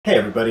Hey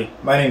everybody,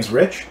 my name's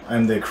Rich.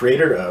 I'm the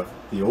creator of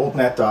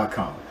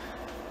theoldnet.com,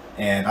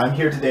 and I'm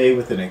here today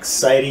with an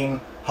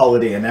exciting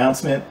holiday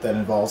announcement that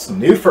involves some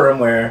new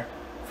firmware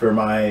for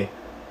my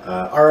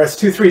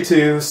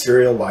RS-232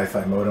 serial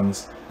Wi-Fi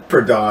modems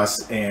for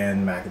DOS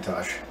and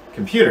Macintosh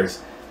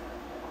computers.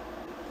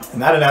 And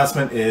that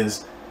announcement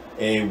is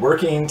a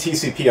working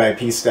TCP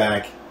IP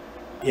stack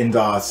in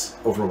DOS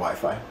over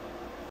Wi-Fi.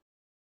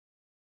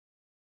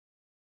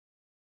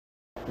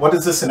 What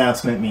does this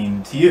announcement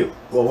mean to you?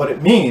 Well, what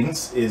it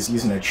means is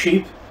using a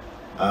cheap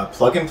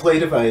plug-and-play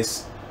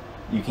device,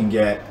 you can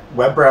get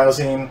web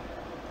browsing,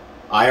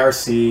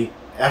 IRC,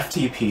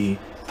 FTP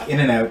in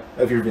and out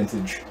of your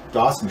vintage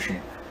DOS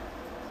machine.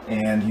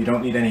 And you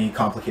don't need any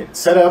complicated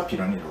setup, you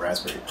don't need a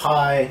Raspberry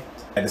Pi.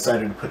 I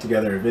decided to put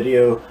together a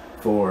video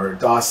for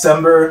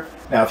DOScember.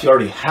 Now, if you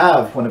already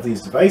have one of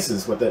these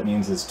devices, what that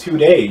means is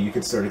today you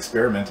could start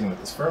experimenting with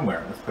this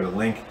firmware. I've put a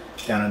link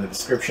down in the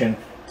description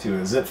to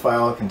a zip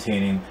file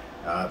containing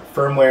the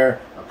firmware,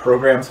 a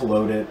program to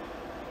load it,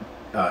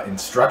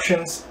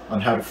 instructions on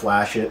how to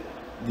flash it,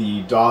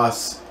 the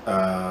DOS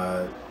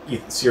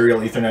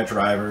serial Ethernet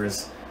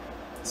drivers,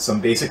 some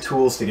basic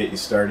tools to get you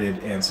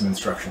started, and some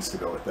instructions to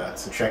go with that.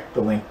 So check the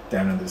link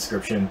down in the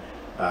description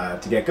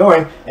to get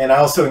going. And I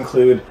also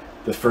include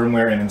the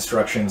firmware and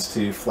instructions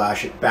to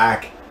flash it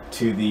back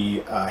to the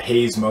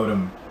Hayes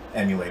modem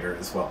emulator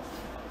as well.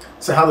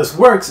 So how this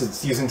works is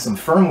it's using some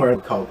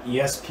firmware called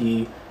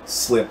ESP8266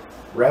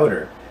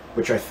 router,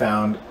 which I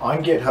found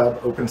on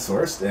GitHub, open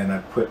sourced, and I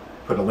put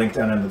a link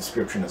down in the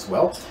description as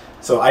well.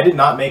 So I did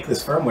not make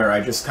this firmware, I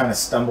just kind of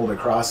stumbled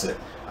across it.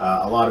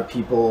 A lot of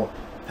people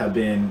have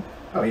been,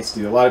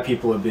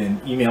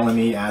 emailing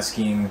me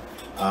asking,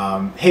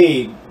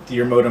 hey, do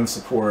your modem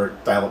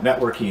support dial-up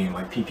networking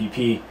like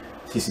PPP,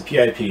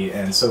 TCP/IP?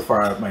 And so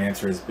far my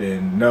answer has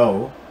been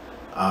no,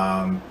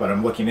 but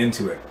I'm looking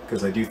into it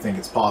because I do think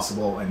it's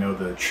possible. I know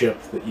the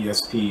chip, the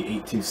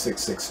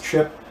ESP8266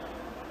 chip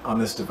on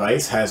this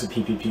device has a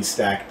PPP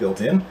stack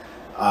built in.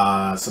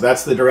 So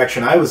that's the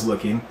direction I was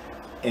looking.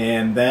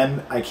 And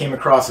then I came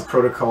across a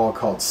protocol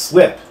called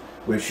SLIP,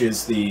 which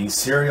is the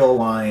serial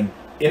line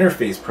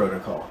interface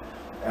protocol.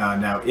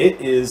 Now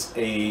it is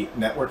a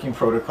networking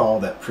protocol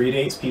that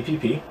predates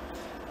PPP,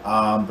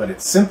 but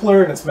it's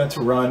simpler and it's meant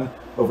to run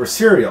over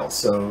serial.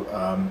 So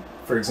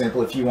for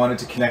example, if you wanted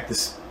to connect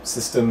this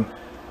system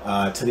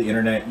to the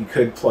internet, you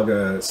could plug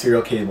a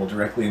serial cable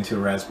directly into a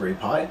Raspberry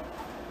Pi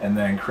and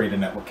then create a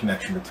network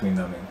connection between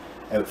them and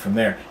out from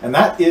there. And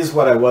that is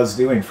what I was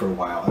doing for a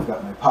while. I've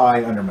got my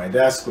Pi under my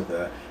desk with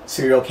a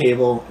serial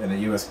cable and a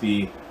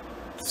USB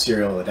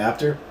serial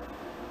adapter.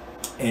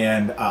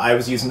 And I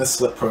was using the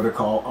SLIP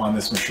protocol on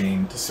this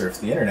machine to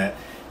surf the internet.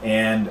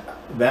 And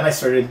then I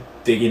started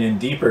digging in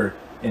deeper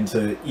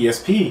into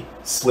ESP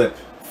SLIP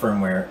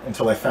firmware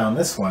until I found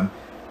this one.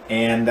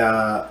 And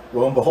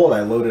lo and behold,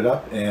 I loaded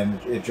up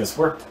and it just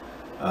worked.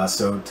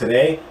 So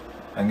today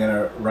I'm going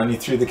to run you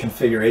through the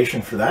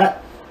configuration for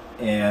that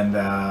and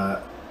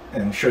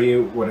show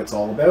you what it's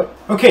all about.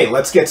 Okay,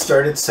 let's get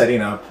started setting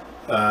up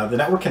the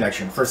network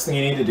connection. First thing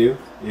you need to do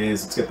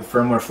is let's get the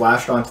firmware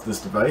flashed onto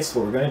this device.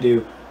 What we're going to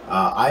do,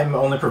 I'm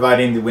only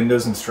providing the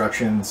Windows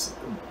instructions.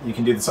 You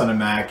can do this on a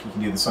Mac, you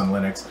can do this on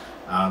Linux,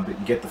 but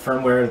you get the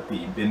firmware,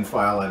 the bin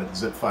file out of the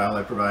zip file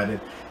I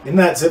provided. In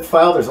that zip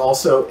file, there's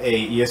also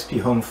a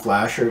ESP Home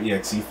Flasher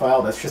 .exe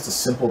file. That's just a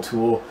simple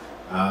tool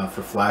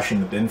for flashing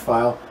the bin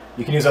file.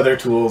 You can use other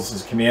tools.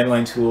 There's a command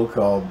line tool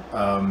called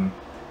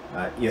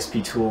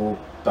ESPtool.py,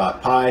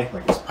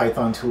 like this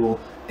Python tool,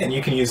 and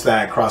you can use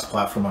that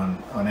cross-platform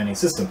on any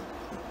system.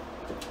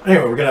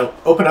 Anyway, we're going to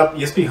open up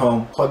ESP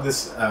Home, plug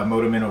this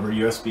modem in over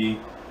USB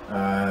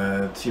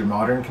to your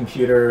modern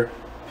computer,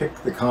 pick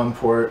the COM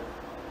port,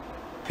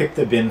 pick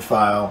the bin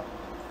file,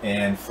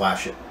 and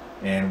flash it,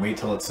 and wait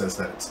till it says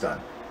that it's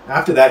done.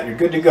 After that, you're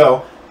good to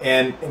go,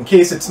 and in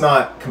case it's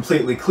not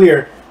completely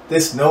clear,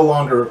 this no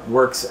longer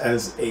works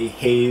as a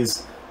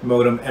Hayes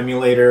modem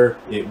emulator.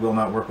 It will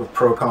not work with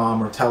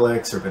Procom or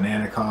TELNET.EXE or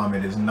Bananacom.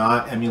 It is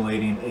not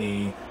emulating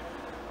a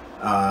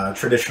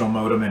traditional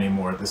modem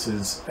anymore. This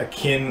is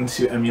akin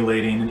to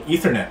emulating an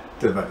Ethernet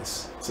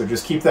device. So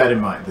just keep that in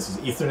mind. This is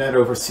Ethernet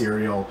over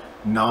serial,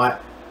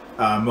 not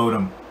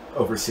modem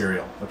over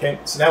serial. Okay,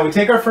 so now we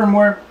take our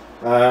firmware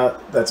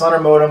that's on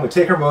our modem, we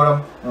take our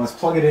modem, and let's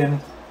plug it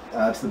in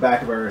to the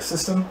back of our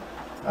system.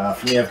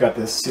 For me, I've got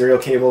this serial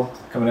cable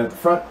coming out the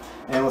front,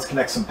 and let's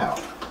connect some power.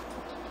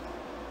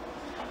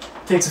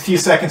 It takes a few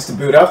seconds to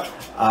boot up,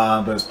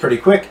 but it's pretty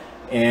quick,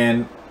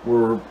 and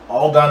we're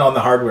all done on the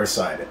hardware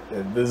side.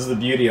 This is the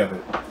beauty of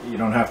it. You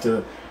don't have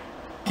to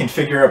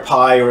configure a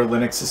Pi or a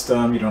Linux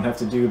system. You don't have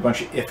to do a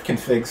bunch of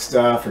ifconfig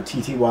stuff or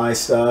TTY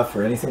stuff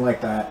or anything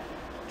like that.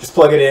 Just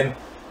plug it in.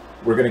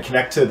 We're going to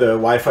connect to the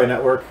Wi-Fi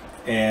network,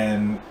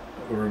 and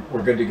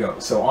we're good to go.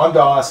 So on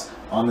DOS,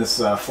 on this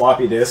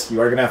floppy disk, you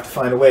are going to have to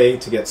find a way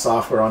to get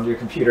software onto your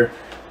computer.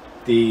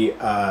 The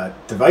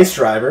device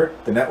driver,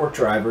 the network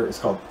driver, is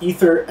called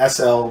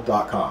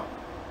ethersl.com.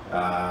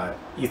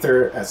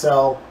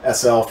 EtherSL,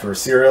 SL for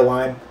serial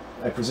line,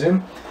 I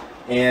presume.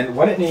 And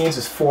what it needs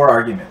is 4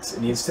 arguments.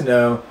 It needs to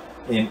know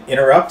an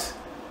interrupt,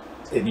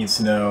 it needs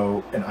to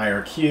know an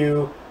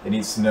IRQ, it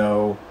needs to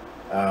know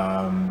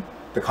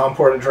the COM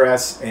port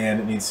address, and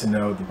it needs to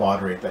know the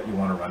baud rate that you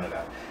want to run it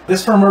at.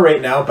 This firmware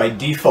right now by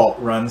default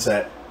runs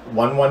at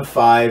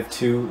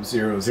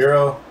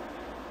 115200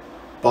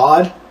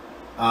 baud.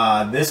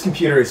 This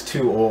computer is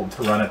too old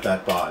to run at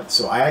that baud,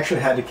 so I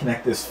actually had to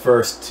connect this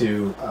first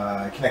to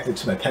connect it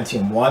to my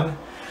Pentium 1,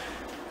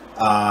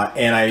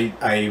 and I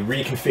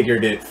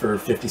reconfigured it for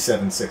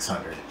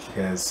 57600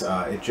 because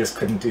it just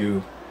couldn't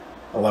do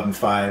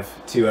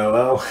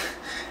 115200.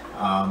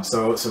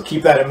 So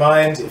keep that in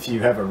mind. If you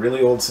have a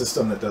really old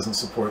system that doesn't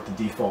support the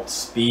default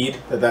speed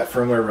that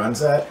firmware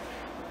runs at,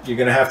 you're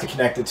going to have to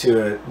connect it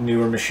to a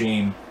newer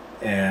machine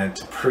and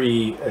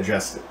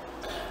pre-adjust it.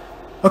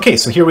 Okay,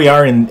 so here we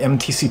are in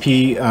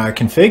mTCP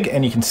config,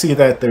 and you can see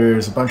that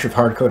there's a bunch of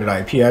hard-coded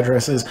IP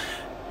addresses.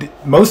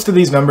 Most of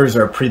these numbers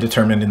are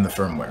predetermined in the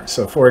firmware.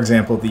 So for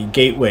example, the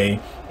gateway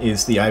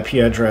is the IP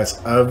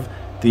address of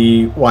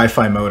the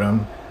Wi-Fi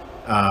modem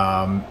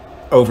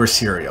over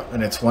serial,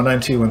 and it's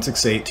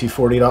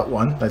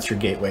 192.168.240.1. That's your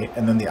gateway.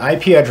 And then the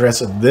IP address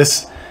of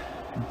this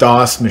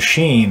DOS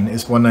machine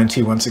is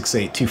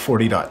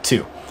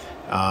 192.168.240.2.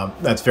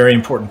 That's very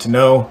important to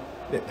know.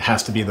 It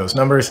has to be those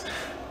numbers.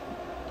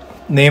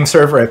 Name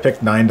server, I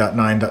picked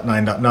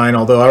 9.9.9.9,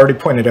 although I already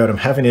pointed out I'm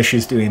having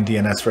issues doing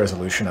DNS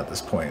resolution at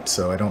this point,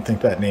 so I don't think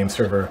that name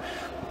server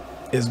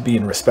is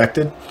being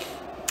respected.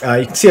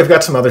 You can see I've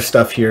got some other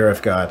stuff here.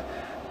 I've got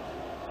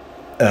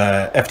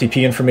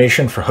FTP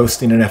information for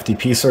hosting an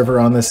FTP server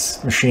on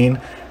this machine,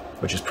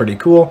 which is pretty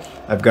cool.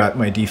 I've got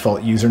my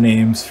default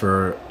usernames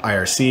for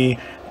IRC,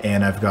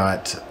 and I've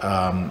got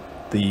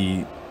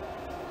the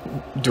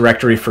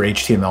directory for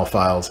HTML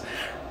files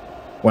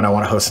when I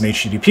want to host an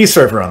HTTP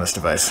server on this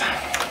device.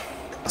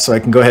 So I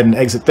can go ahead and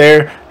exit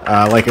there.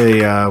 Like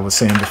I was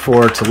saying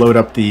before, to load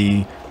up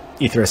the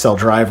EtherSL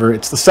driver,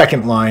 it's the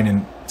second line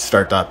in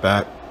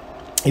start.bat.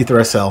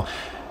 EtherSL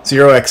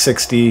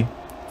 0x60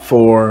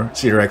 4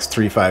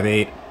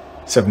 0x358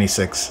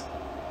 76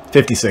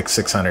 56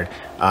 600.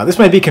 This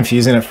might be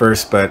confusing at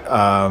first, but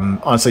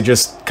honestly,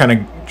 just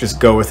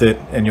go with it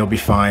and you'll be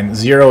fine.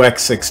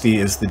 0x60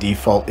 is the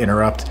default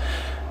interrupt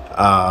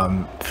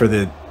for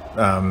the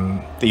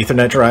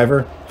Ethernet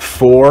driver.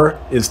 4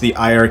 is the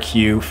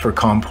IRQ for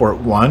COM port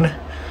 1.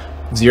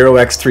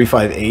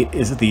 0x358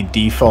 is the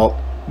default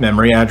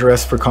memory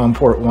address for COM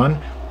port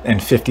 1, and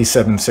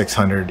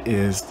 57600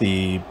 is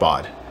the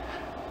baud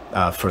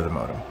for the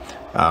modem.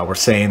 We're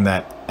saying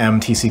that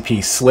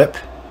mTCP slip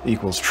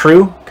equals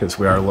true because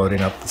we are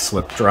loading up the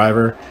slip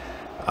driver,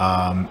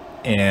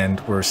 and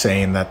we're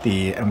saying that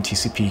the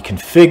mTCP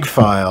config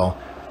file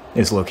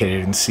is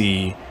located in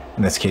C,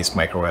 in this case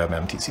microweb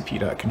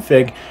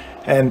mtcp.config,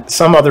 and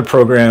some other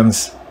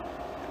programs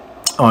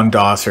on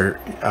DOS are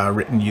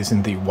written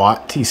using the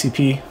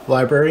WAT-TCP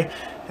library.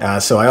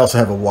 So I also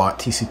have a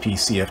WAT-TCP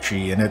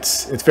CFG, and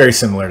it's very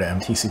similar to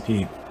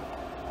mTCP.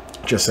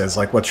 Just says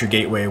like what's your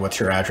gateway, what's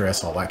your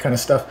address, all that kind of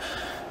stuff.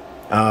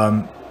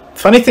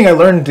 Funny thing I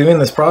learned doing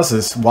this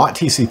process,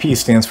 WAT-TCP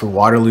stands for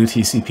Waterloo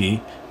TCP.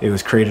 It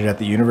was created at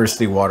the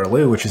University of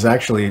Waterloo, which is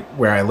actually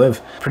where I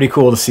live. Pretty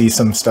cool to see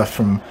some stuff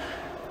from,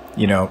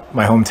 you know,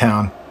 my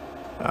hometown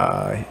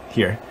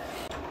here.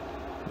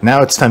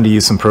 Now it's time to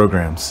use some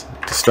programs.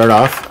 To start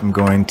off, I'm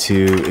going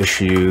to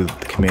issue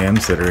the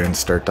commands that are in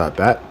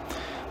start.bat.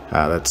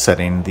 That's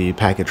setting the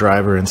packet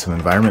driver and some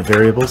environment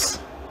variables.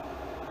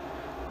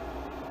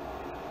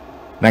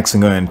 Next,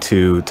 I'm going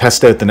to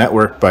test out the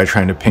network by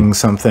trying to ping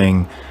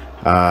something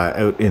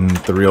out in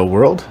the real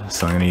world.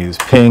 So I'm going to use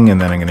ping,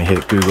 and then I'm going to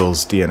hit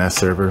Google's DNS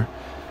server.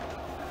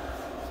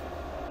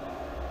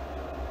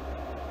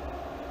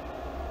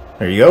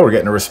 There you go, we're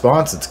getting a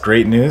response. It's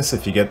great news.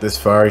 If you get this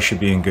far, you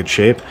should be in good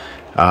shape.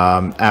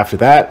 After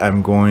that,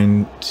 I'm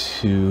going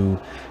to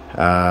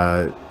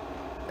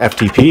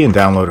FTP and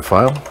download a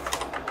file.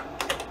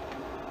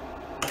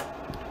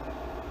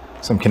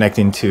 So I'm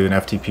connecting to an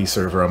FTP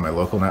server on my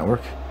local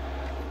network.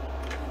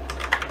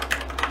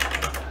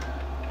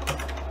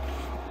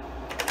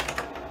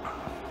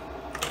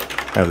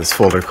 I have this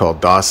folder called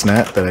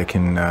DOSNet that I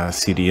can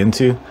CD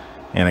into,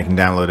 and I can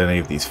download any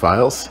of these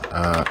files.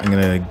 I'm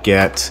going to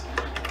get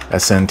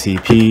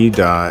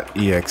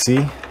sntp.exe.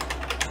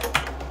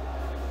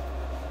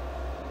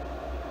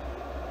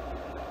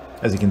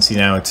 As you can see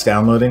now, it's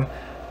downloading.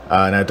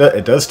 Now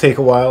it does take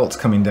a while. It's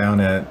coming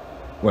down at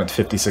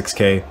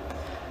 56K.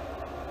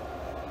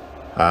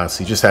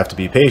 So you just have to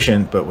be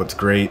patient, but what's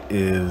great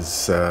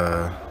is,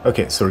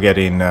 okay, so we're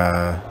getting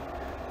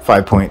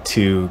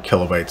 5.2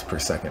 kilobytes per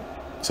second.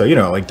 So, you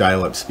know, like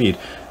dial-up speed,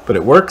 but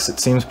it works. It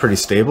seems pretty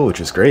stable, which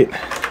is great.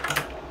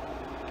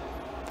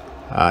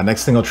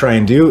 Next thing I'll try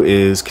and do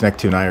is connect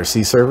to an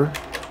IRC server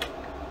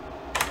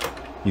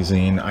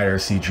using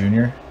IRC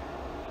Junior.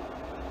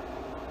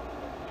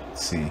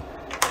 Let's see.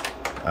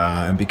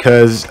 And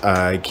because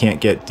I can't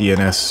get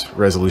DNS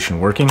resolution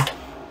working,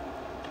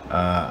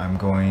 I'm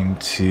going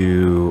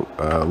to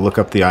look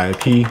up the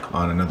IP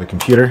on another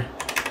computer.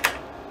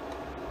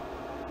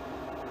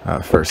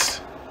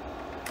 first.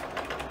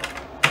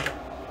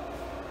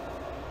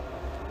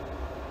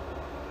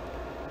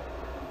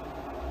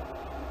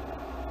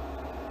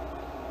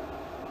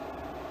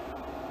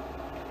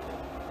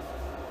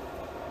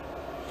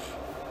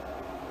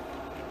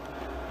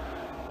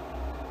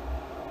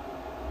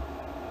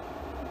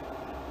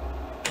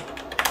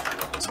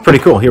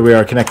 Pretty cool. Here we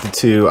are connected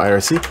to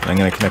IRC. I'm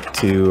going to connect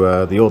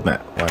to the old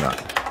net. Why not?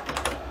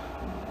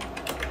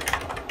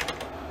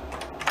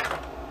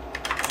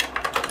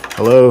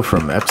 Hello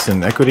from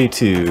Epson Equity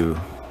 2.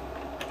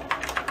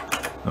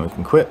 And we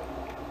can quit.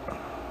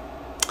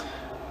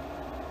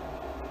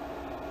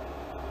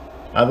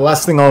 The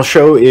last thing I'll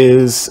show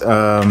is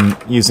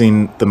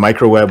using the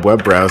microweb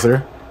web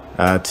browser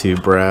to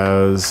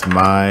browse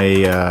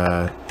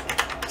my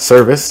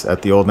service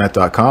at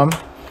theoldnet.com.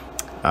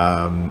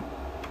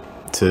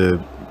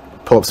 To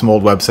pull up some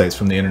old websites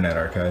from the Internet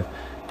Archive.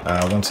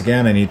 Once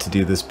again, I need to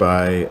do this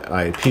by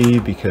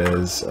IP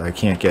because I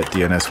can't get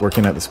DNS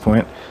working at this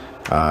point,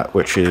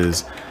 which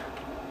is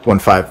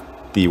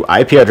the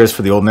IP address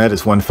for the old net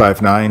is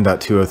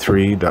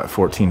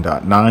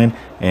 159.203.14.9,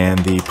 and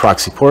the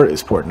proxy port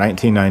is port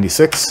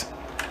 1996.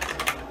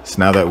 So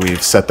now that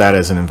we've set that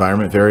as an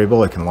environment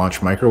variable, I can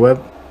launch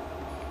microweb.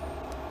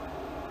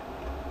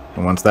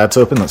 And once that's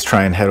open, let's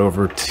try and head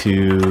over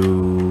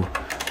to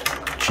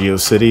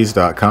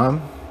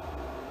geocities.com.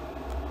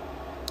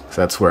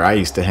 So that's where I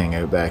used to hang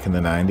out back in the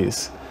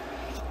 90s.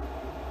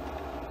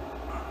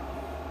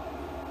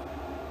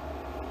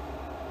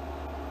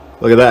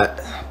 Look at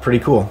that, pretty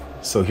cool.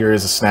 So here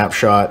is a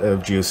snapshot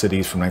of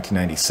GeoCities from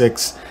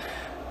 1996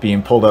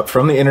 being pulled up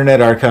from the Internet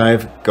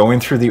Archive,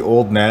 going through the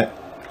old net,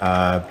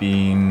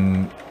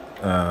 being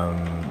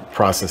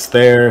processed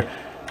there,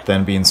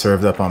 then being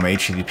served up on my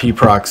HTTP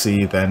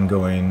proxy, then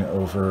going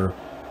over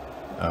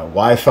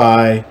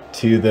Wi-Fi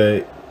to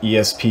the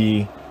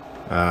ESP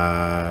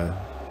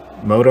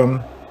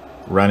modem,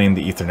 running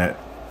the Ethernet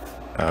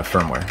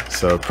firmware.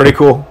 So pretty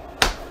cool,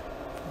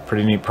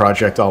 pretty neat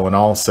project all in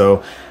all.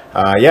 So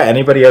yeah,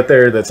 anybody out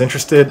there that's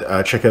interested,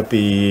 check out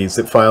the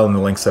zip file and the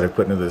links that I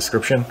put in the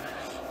description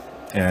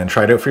and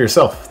try it out for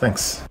yourself.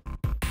 Thanks.